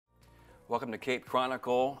Welcome to Cape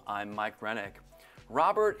Chronicle. I'm Mike Renick.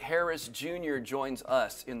 Robert Harris Jr. joins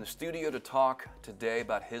us in the studio to talk today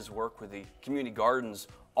about his work with the community gardens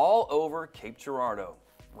all over Cape Girardeau.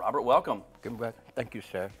 Robert, welcome. Thank you,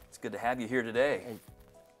 sir. It's good to have you here today.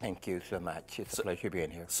 Thank you so much. It's a pleasure being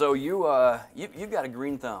here. So you've got a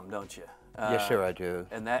green thumb, don't you? Yes, sir, I do.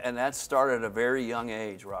 And that started at a very young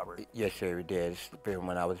age, Robert. Yes, sir, it did.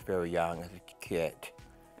 When I was very young as a kid.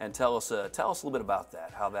 And tell us a little bit about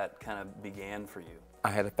that, how that kind of began for you. I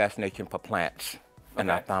had a fascination for plants,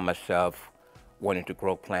 and I found myself wanting to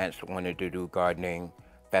grow plants, wanting to do gardening,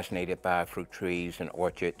 fascinated by fruit trees and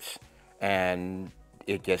orchids, and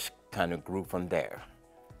it just kind of grew from there.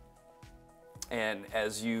 And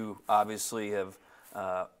as you obviously have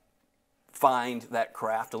find that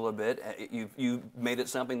craft a little bit, you made it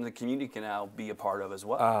something the community can now be a part of as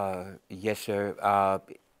well. Yes, sir.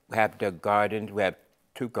 We have the gardens. We have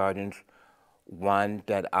two gardens, one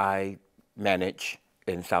that I manage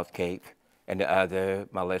in South Cape, and the other,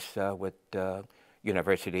 Melissa, with the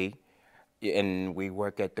university. And we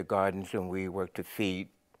work at the gardens and we work to feed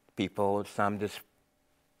people. Some of this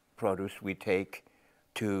produce we take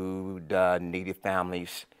to the needy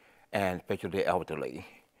families, and especially the elderly.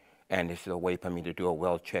 And this is a way for me to do a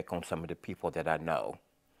well check on some of the people that I know.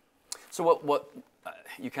 So what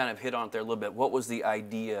you kind of hit on it there a little bit. What was the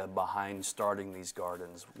idea behind starting these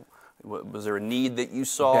gardens? Was there a need that you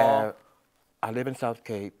saw? I live in South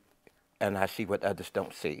Cape, and I see what others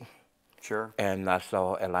don't see. Sure. And I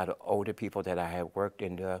saw a lot of older people that I had worked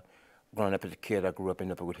in growing up as a kid. I grew up in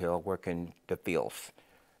the Boot Hill, working the fields.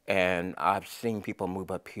 And I've seen people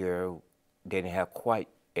move up here, they didn't have quite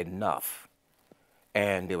enough.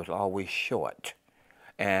 And it was always short.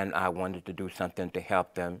 And I wanted to do something to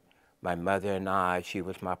help them. My mother and I, she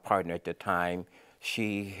was my partner at the time,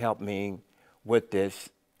 she helped me with this,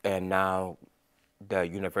 and now the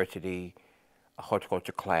university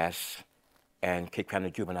horticulture class and Cape County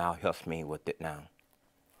Juvenile helps me with it now.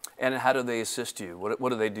 And how do they assist you? What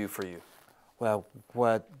do they do for you? Well,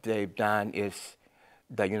 what they've done is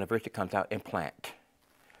the university comes out and plant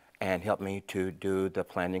and help me to do the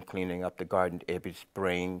planting, cleaning up the garden every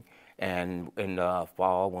spring, and in the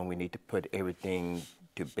fall when we need to put everything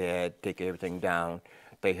to bed, take everything down,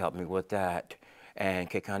 they help me with that. And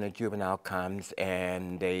Cape County Juvenile comes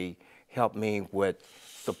and they help me with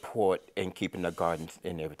support in keeping the gardens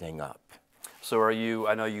and everything up. So are you,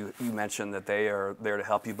 I know you mentioned that they are there to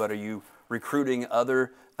help you, but are you recruiting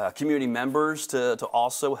other community members to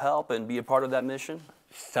also help and be a part of that mission?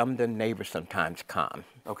 Some of the neighbors sometimes come.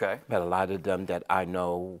 Okay. But a lot of them that I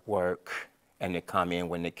know work and they come in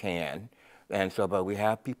when they can. And so, but we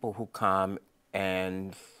have people who come,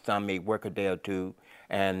 and some may work a day or two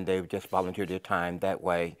and they just volunteer their time that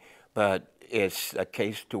way. But it's a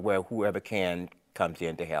case to where whoever can comes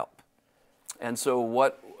in to help. And so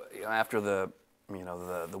what, after the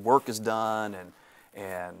work is done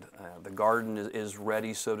and the garden is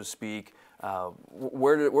ready, so to speak,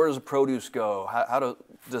 where does the produce go? How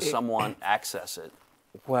does someone access it?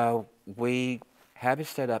 Well, we have it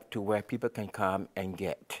set up to where people can come and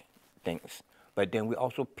get things, but then we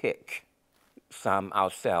also pick some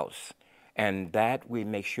ourselves, and that we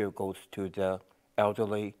make sure goes to the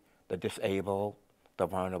elderly, the disabled, the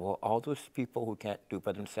vulnerable, all those people who can't do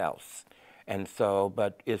for themselves. And so,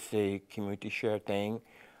 but it's a community share thing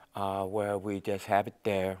where we just have it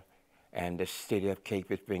there, and the city of Cape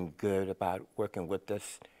has been good about working with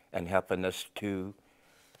us and helping us to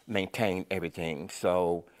maintain everything.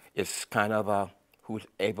 So it's kind of who's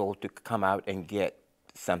able to come out and get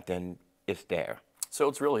something is there. So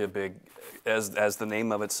it's really a big, as the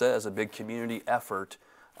name of it says, a big community effort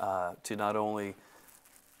to not only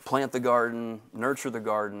plant the garden, nurture the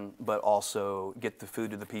garden, but also get the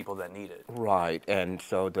food to the people that need it. Right, and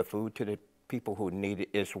so the food to the people who need it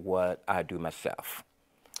is what I do myself.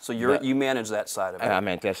 So you manage that side of it? I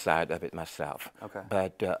manage that side of it myself. Okay.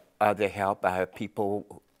 But other help, I have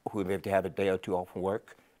people who, if they have a day or two off from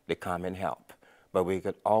work, they come and help. But we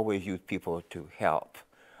could always use people to help.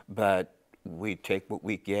 But we take what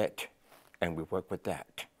we get and we work with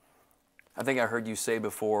that. I think I heard you say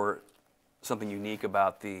before something unique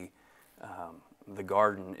about the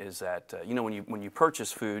garden is that when you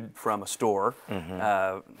purchase food from a store, there's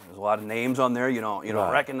a lot of names on there. You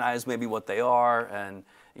don't recognize maybe what they are, and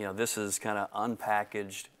this is kind of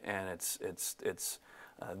unpackaged, and it's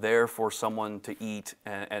there for someone to eat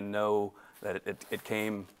and know that it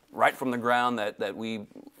came right from the ground that we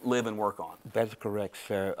live and work on. That's correct,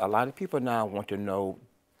 sir. A lot of people now want to know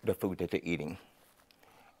the food that they're eating.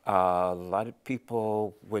 A lot of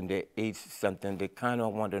people, when they eat something, they kind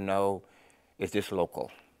of want to know, is this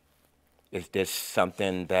local? Is this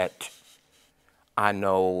something that I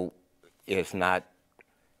know it's not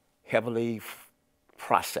heavily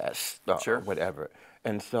processed or Sure. whatever.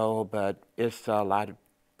 And so, but it's a lot of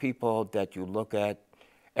people that you look at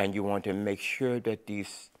and you want to make sure that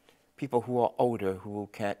these people who are older, who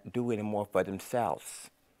can't do anymore for themselves,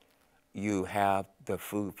 you have the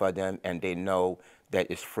food for them and they know that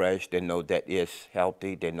it's fresh, they know that it's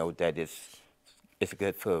healthy, they know that it's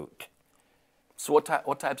good food. So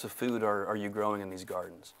what types of food are you growing in these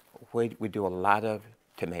gardens? We do a lot of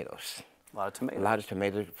tomatoes. A lot of tomatoes. A lot of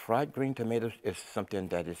tomatoes. Fried green tomatoes is something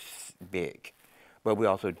that is big. But we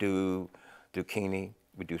also do zucchini,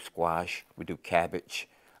 we do squash, we do cabbage,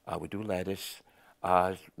 we do lettuce.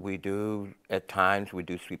 We do, at times, we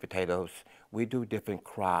do sweet potatoes. We do different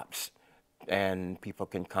crops, and people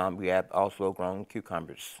can come. We have also grown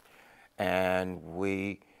cucumbers. And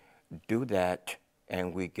we do that,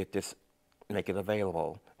 and we get this, make it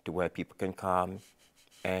available to where people can come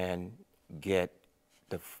and get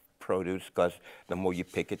the produce, because the more you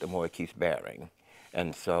pick it, the more it keeps bearing.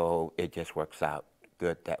 And so it just works out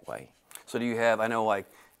good that way. So do you have, I know like,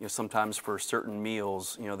 you know, sometimes for certain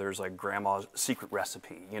meals, you know, there's like grandma's secret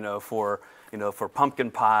recipe, for pumpkin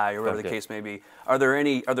pie or whatever the case may be. Are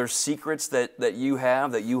there secrets that you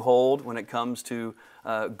have, that you hold when it comes to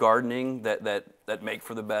gardening that make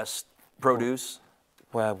for the best produce?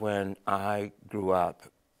 Well, when I grew up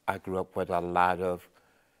with a lot of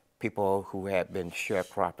people who had been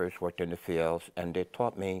sharecroppers, worked in the fields, and they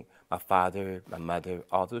taught me, my father, my mother,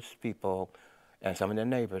 all those people, and some of the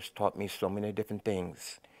neighbors taught me so many different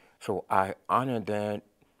things. So I honor them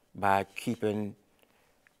by keeping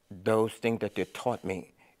those things that they taught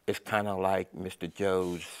me. It's kind of like Mr.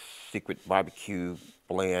 Joe's secret barbecue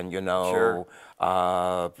blend, Sure.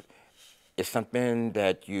 It's something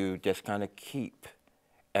that you just kind of keep,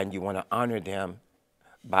 and you want to honor them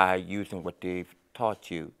by using what they've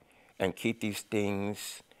taught you, and keep these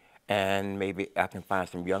things, and maybe I can find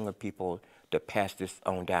some younger people to pass this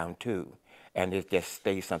on down to. And it just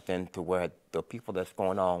stays something to where the people that's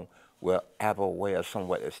going on will have a way of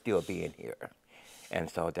somewhat of still being here. And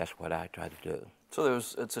so that's what I try to do. So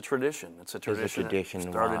it's a tradition. It's a tradition. It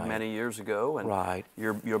started right. many years ago, and Right.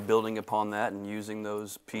 you're building upon that and using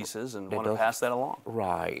those pieces and want to pass that along.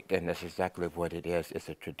 Right, and that's exactly what it is. It's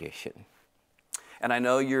a tradition. And I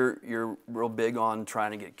know you're real big on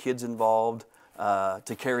trying to get kids involved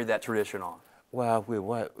to carry that tradition on. Well, we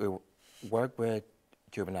work with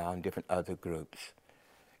juvenile and different other groups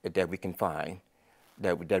that we can find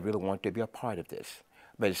that really want to be a part of this.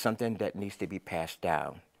 But it's something that needs to be passed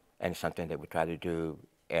down, and something that we try to do,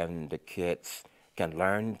 and the kids can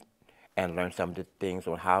learn some of the things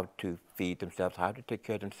on how to feed themselves, how to take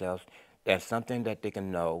care of themselves. That's something that they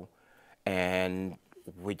can know, and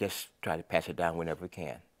we just try to pass it down whenever we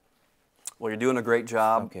can. Well, you're doing a great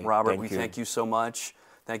job, Okay, Robert. thank We you. thank you so much.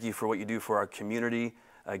 Thank you for what you do for our community.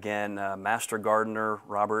 Again, Master Gardener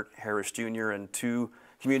Robert Harris Jr. and 2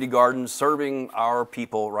 community gardens serving our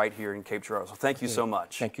people right here in Cape Girardeau. So thank you so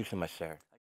much. Thank you so much, sir.